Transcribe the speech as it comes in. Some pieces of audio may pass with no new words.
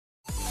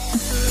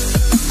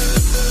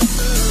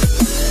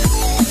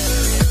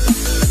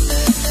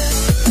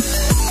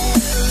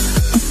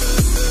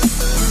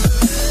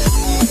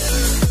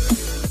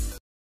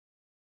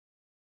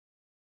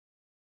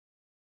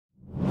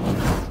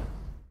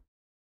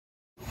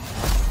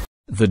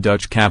The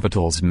Dutch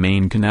capital's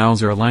main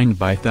canals are lined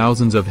by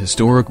thousands of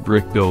historic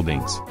brick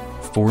buildings,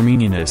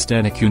 forming an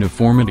aesthetic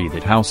uniformity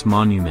that house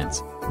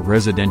monuments,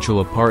 residential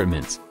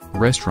apartments,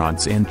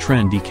 restaurants and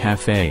trendy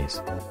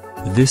cafés.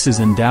 This is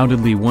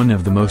undoubtedly one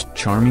of the most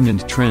charming and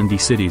trendy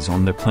cities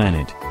on the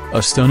planet,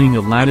 a stunning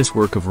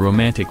latticework of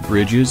romantic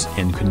bridges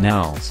and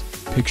canals,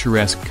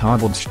 picturesque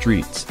cobbled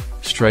streets,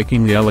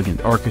 strikingly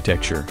elegant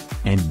architecture,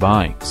 and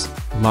bikes,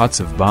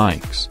 lots of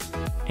bikes.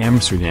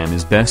 Amsterdam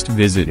is best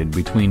visited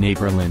between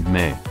April and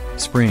May,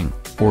 spring,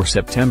 or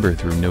September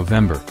through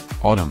November,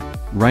 autumn,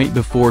 right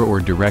before or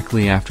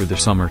directly after the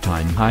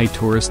summertime high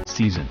tourist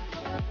season.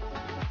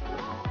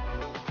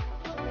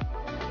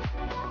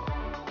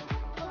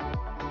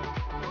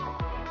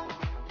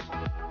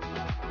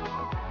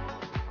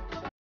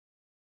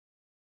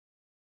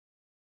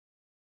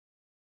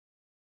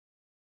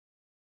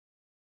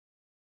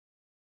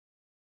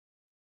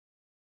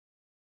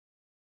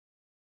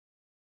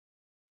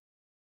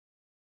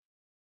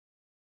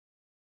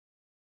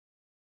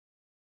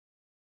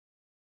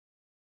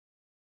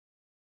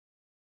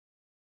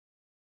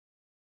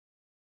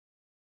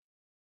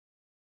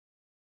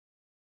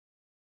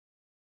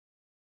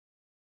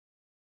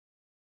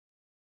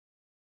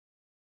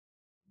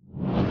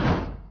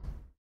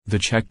 The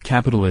Czech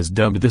capital is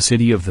dubbed the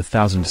City of the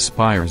Thousand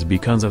Spires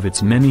because of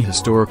its many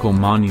historical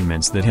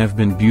monuments that have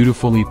been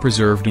beautifully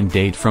preserved and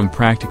date from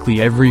practically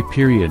every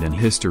period in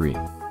history.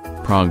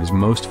 Prague's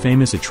most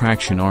famous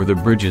attraction are the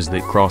bridges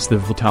that cross the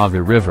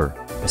Vltava River,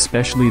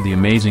 especially the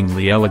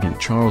amazingly elegant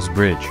Charles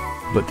Bridge,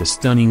 but the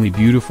stunningly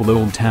beautiful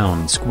Old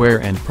Town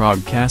Square and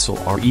Prague Castle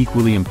are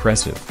equally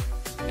impressive.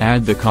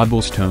 Add the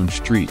cobblestone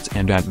streets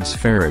and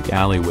atmospheric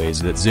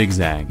alleyways that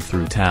zigzag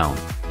through town,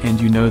 and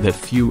you know that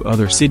few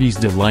other cities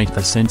delight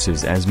the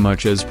senses as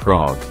much as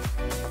Prague.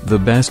 The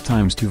best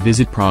times to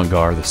visit Prague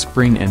are the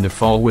spring and the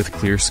fall with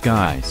clear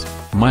skies,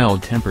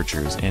 mild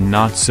temperatures and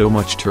not so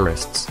much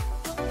tourists.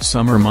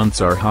 Summer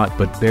months are hot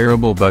but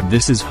bearable, but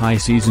this is high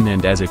season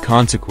and as a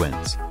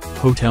consequence,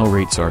 hotel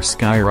rates are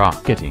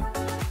skyrocketing.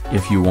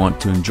 If you want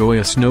to enjoy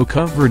a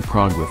snow-covered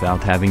Prague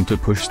without having to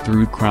push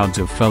through crowds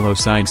of fellow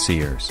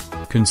sightseers,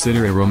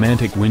 consider a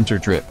romantic winter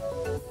trip.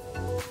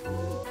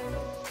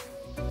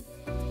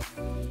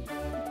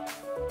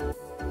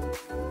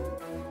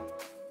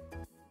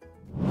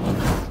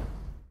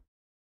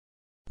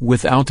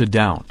 Without a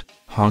doubt,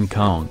 Hong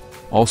Kong,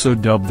 also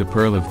dubbed the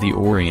Pearl of the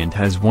Orient,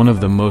 has one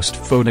of the most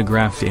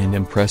photographed and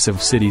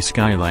impressive city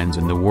skylines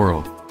in the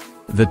world.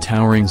 The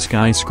towering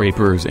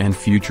skyscrapers and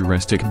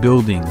futuristic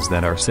buildings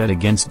that are set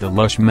against the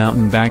lush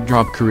mountain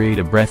backdrop create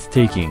a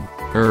breathtaking,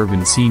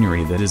 urban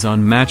scenery that is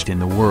unmatched in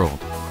the world.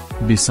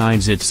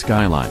 Besides its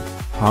skyline,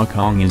 Hong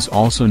Kong is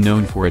also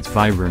known for its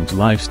vibrant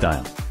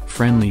lifestyle,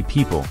 friendly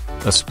people,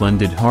 a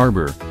splendid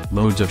harbor,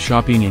 loads of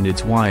shopping and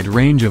its wide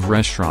range of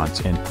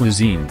restaurants and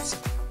cuisines.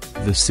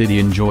 The city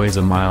enjoys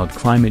a mild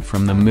climate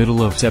from the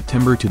middle of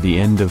September to the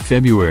end of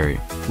February,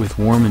 with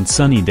warm and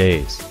sunny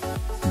days.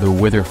 The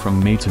weather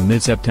from May to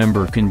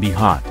mid-September can be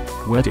hot,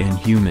 wet and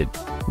humid,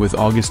 with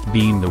August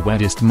being the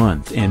wettest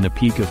month and the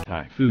peak of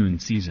typhoon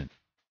season.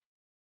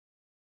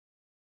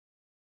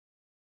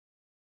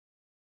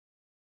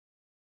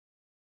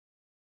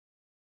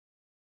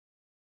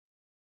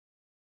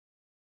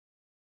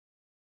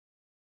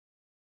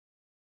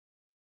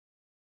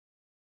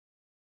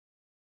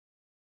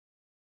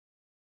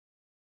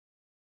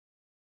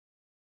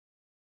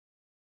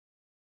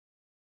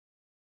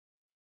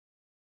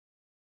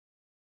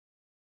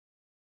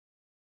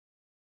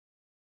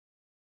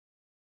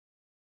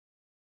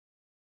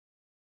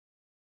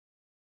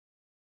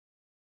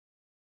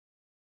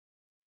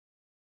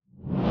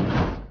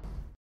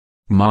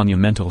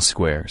 Monumental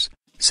squares,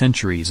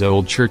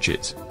 centuries-old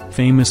churches,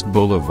 famous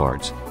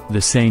boulevards,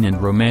 the Seine and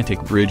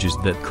romantic bridges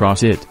that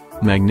cross it,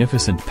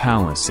 magnificent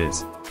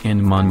palaces, and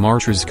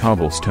Montmartre's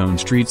cobblestone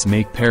streets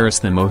make Paris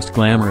the most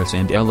glamorous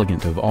and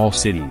elegant of all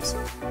cities.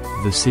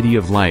 The City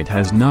of Light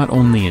has not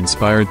only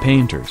inspired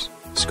painters,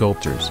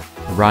 sculptors,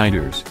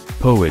 writers,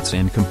 poets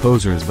and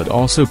composers but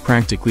also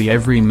practically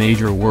every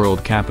major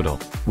world capital,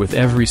 with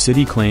every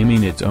city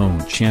claiming its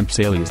own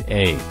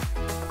Champs-Élysées.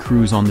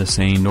 Cruise on the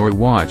Seine or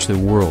watch the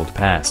world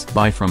pass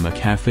by from a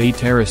café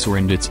terrace,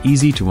 and it's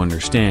easy to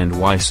understand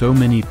why so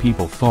many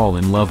people fall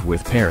in love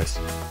with Paris.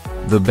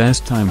 The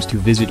best times to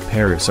visit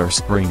Paris are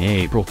spring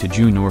April to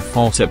June or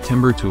fall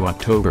September to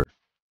October.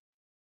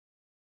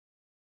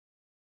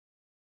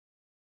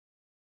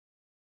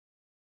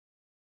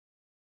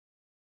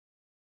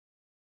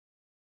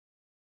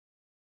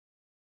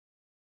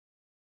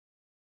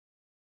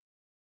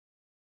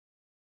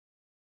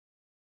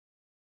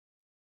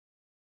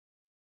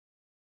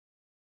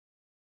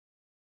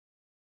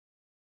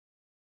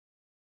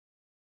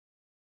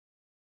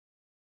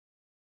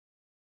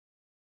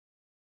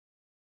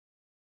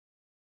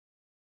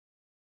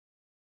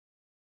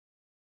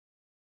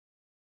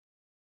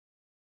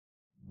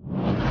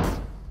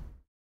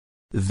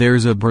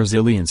 There's a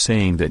Brazilian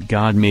saying that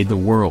God made the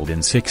world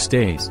in 6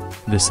 days,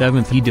 the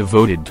seventh he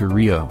devoted to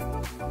Rio.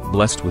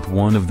 Blessed with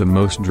one of the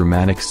most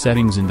dramatic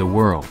settings in the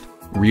world,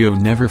 Rio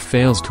never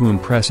fails to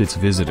impress its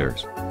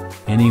visitors.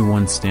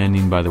 Anyone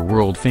standing by the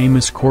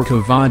world-famous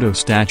Corcovado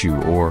statue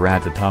or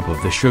at the top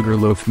of the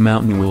Sugarloaf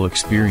Mountain will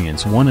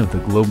experience one of the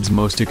globe's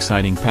most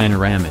exciting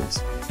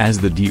panoramas, as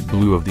the deep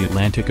blue of the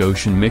Atlantic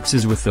Ocean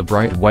mixes with the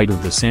bright white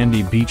of the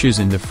sandy beaches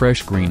and the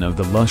fresh green of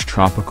the lush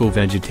tropical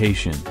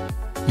vegetation.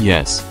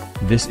 Yes,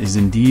 this is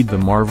indeed the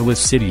marvelous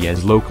city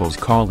as locals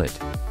call it.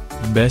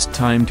 Best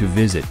time to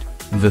visit: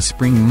 the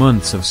spring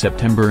months of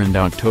September and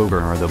October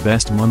are the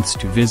best months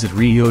to visit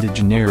Rio de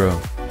Janeiro,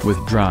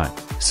 with dry,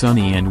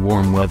 sunny and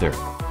warm weather.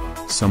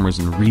 Summers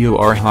in Rio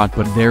are hot,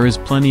 but there is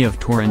plenty of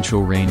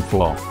torrential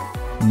rainfall.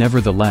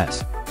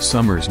 Nevertheless,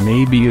 summers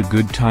may be a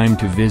good time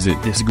to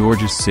visit this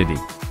gorgeous city,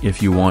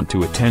 if you want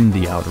to attend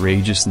the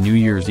outrageous New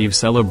Year's Eve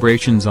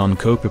celebrations on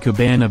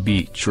Copacabana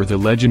Beach or the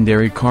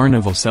legendary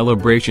Carnival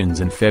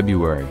celebrations in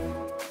February.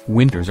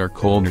 Winters are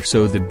colder,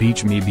 so the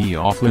beach may be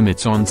off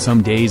limits on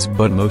some days,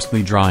 but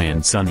mostly dry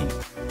and sunny.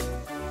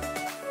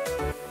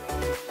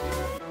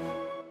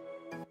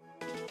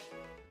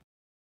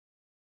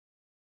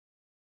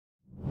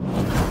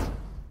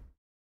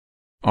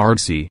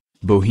 Artsy,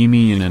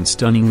 bohemian and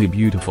stunningly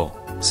beautiful,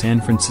 San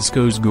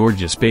Francisco's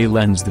gorgeous bay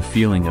lends the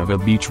feeling of a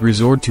beach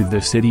resort to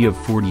the city of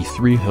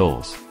 43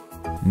 hills.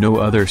 No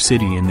other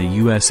city in the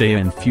USA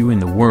and few in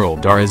the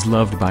world are as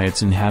loved by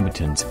its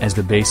inhabitants as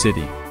the Bay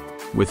City.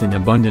 With an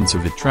abundance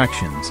of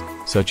attractions,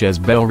 such as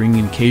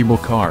bell-ringing cable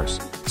cars,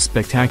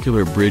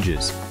 spectacular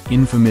bridges,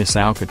 infamous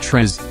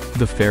Alcatraz,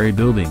 the ferry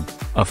building,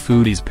 a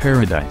foodie's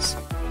paradise,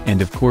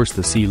 and of course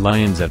the sea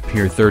lions at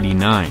Pier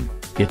 39,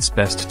 it's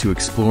best to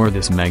explore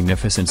this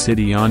magnificent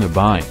city on a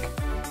bike.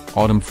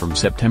 Autumn from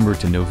September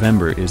to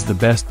November is the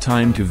best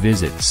time to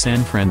visit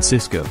San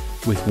Francisco,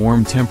 with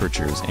warm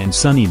temperatures and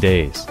sunny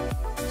days.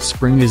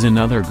 Spring is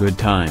another good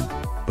time,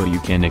 but you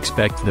can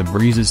expect the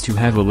breezes to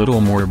have a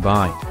little more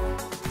bite.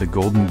 The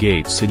Golden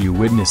Gate City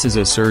witnesses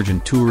a surge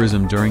in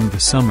tourism during the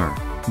summer,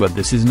 but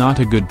this is not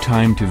a good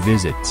time to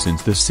visit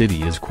since the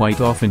city is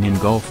quite often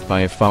engulfed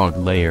by a fog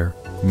layer,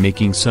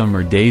 making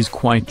summer days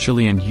quite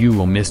chilly and you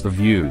will miss the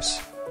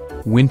views.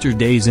 Winter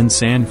days in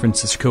San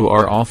Francisco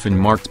are often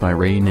marked by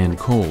rain and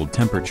cold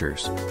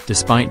temperatures,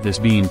 despite this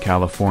being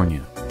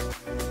California.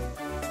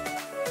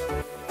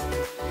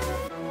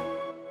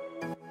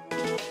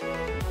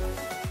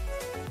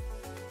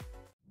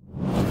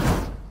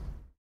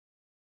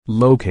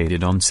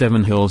 Located on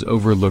 7 hills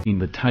overlooking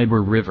the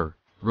Tiber River,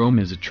 Rome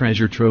is a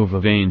treasure trove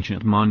of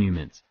ancient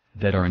monuments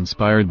that are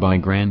inspired by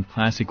grand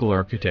classical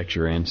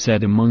architecture and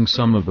set among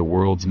some of the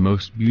world's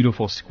most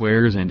beautiful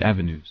squares and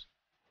avenues.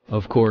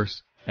 Of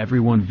course,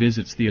 everyone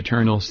visits the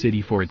Eternal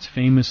City for its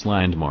famous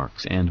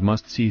landmarks and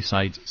must-see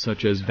sites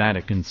such as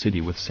Vatican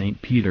City with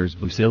St. Peter's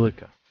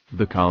Basilica,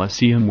 the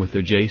Colosseum with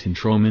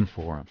adjacent Roman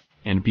Forum,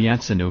 and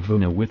Piazza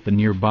Navona with the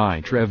nearby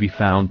Trevi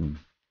Fountain.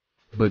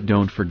 But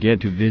don't forget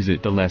to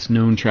visit the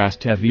less-known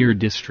Trastevere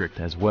district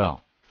as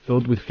well,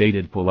 filled with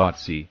faded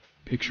palazzi,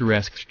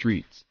 picturesque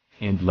streets,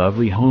 and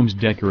lovely homes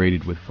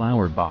decorated with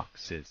flower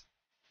boxes.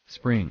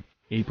 Spring,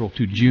 April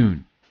to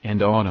June,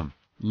 and autumn,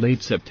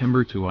 late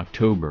September to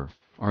October,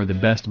 are the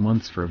best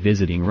months for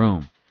visiting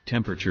Rome.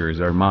 Temperatures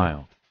are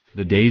mild,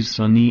 the days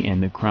sunny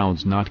and the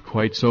crowds not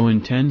quite so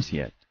intense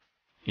yet.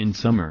 In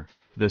summer,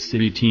 the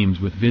city teems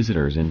with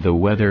visitors and the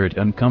weather is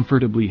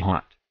uncomfortably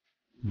hot.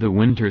 The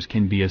winters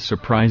can be a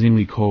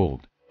surprisingly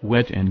cold,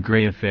 wet and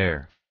gray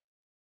affair.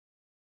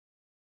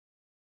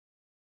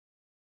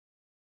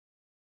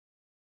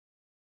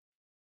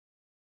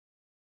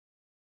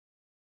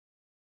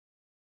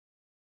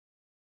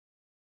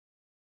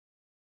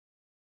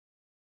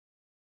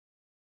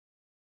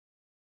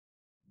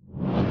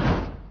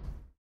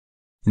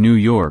 New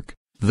York,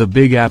 the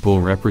Big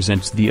Apple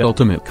represents the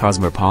ultimate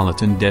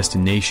cosmopolitan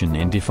destination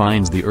and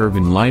defines the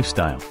urban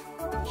lifestyle.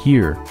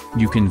 Here,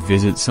 you can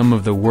visit some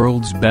of the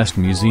world's best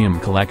museum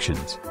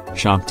collections,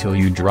 shop till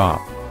you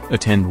drop,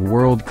 attend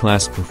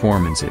world-class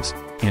performances,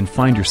 and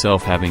find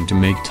yourself having to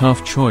make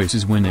tough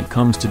choices when it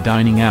comes to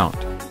dining out.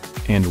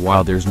 And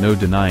while there's no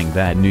denying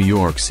that New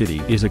York City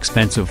is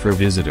expensive for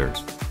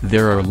visitors,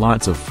 there are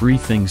lots of free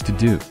things to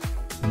do.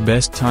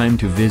 Best time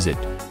to visit,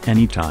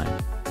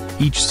 anytime.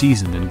 Each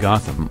season in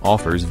Gotham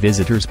offers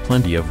visitors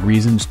plenty of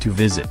reasons to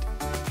visit.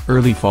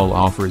 Early fall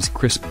offers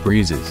crisp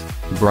breezes,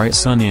 bright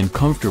sun and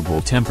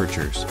comfortable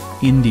temperatures.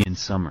 Indian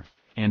summer,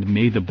 and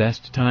May the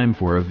best time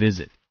for a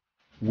visit.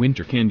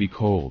 Winter can be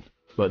cold,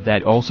 but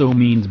that also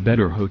means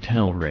better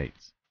hotel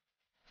rates.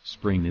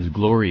 Spring is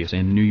glorious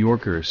and New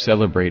Yorkers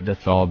celebrate the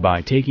thaw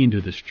by taking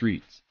to the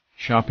streets,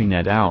 shopping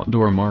at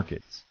outdoor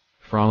markets,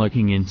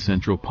 frolicking in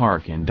Central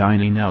Park and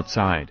dining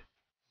outside.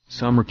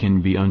 Summer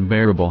can be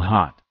unbearable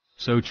hot,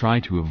 so try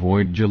to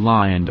avoid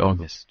July and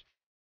August.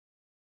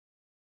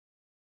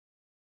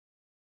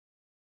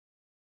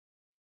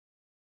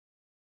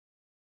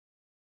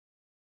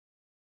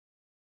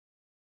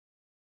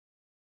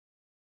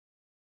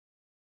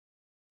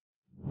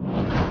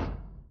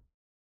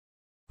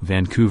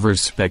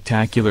 Vancouver's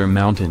spectacular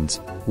mountains,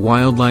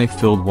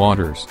 wildlife-filled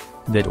waters,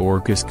 that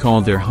orcas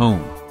call their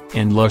home,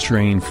 and lush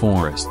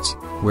rainforests,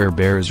 where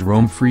bears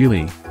roam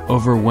freely,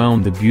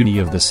 overwhelm the beauty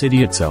of the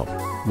city itself,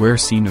 where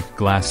scenic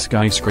glass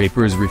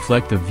skyscrapers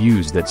reflect the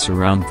views that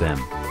surround them.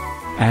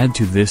 Add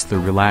to this the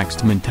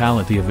relaxed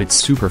mentality of its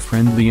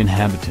super-friendly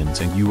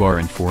inhabitants and you are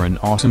in for an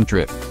awesome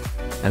trip.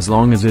 As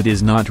long as it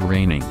is not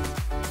raining.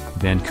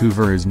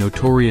 Vancouver is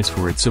notorious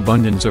for its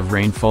abundance of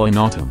rainfall in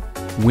autumn,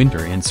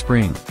 winter and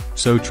spring,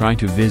 so try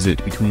to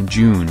visit between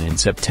June and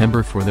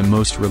September for the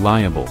most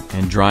reliable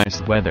and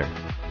driest weather.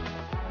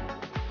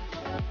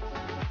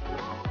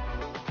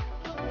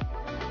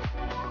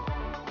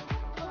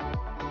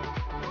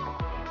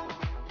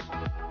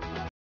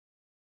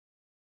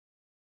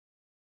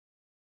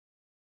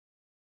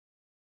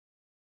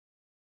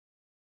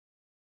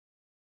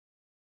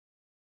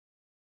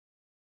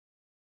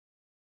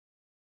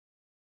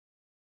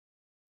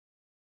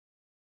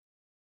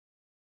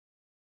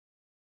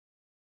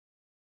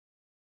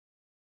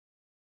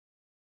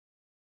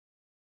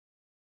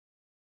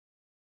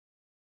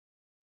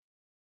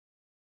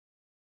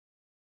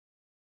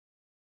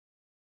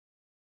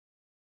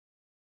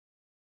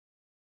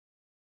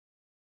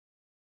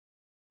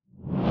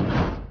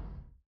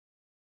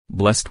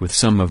 Blessed with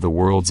some of the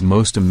world's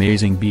most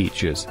amazing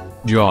beaches,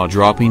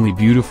 jaw-droppingly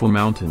beautiful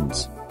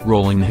mountains,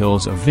 rolling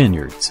hills of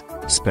vineyards,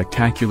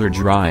 spectacular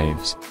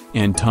drives,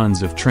 and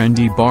tons of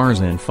trendy bars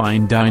and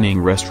fine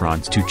dining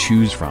restaurants to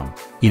choose from,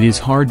 it is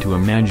hard to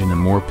imagine a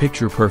more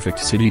picture-perfect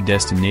city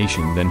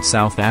destination than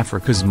South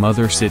Africa's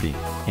mother city,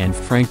 and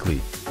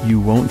frankly, you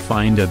won't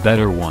find a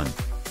better one.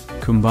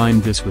 Combine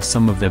this with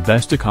some of the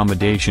best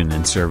accommodation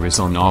and service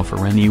on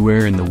offer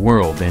anywhere in the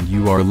world and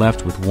you are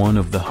left with one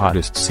of the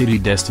hottest city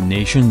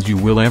destinations you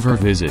will ever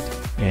visit,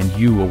 and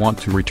you will want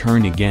to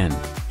return again,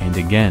 and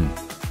again.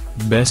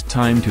 Best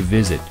time to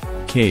visit,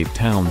 Cape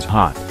Town's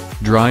hot,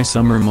 dry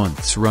summer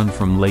months run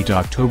from late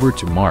October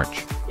to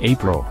March,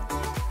 April.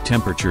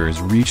 Temperatures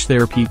reach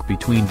their peak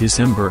between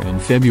December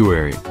and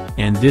February,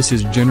 and this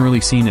is generally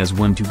seen as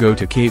when to go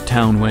to Cape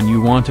Town when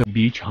you want a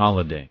beach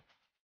holiday.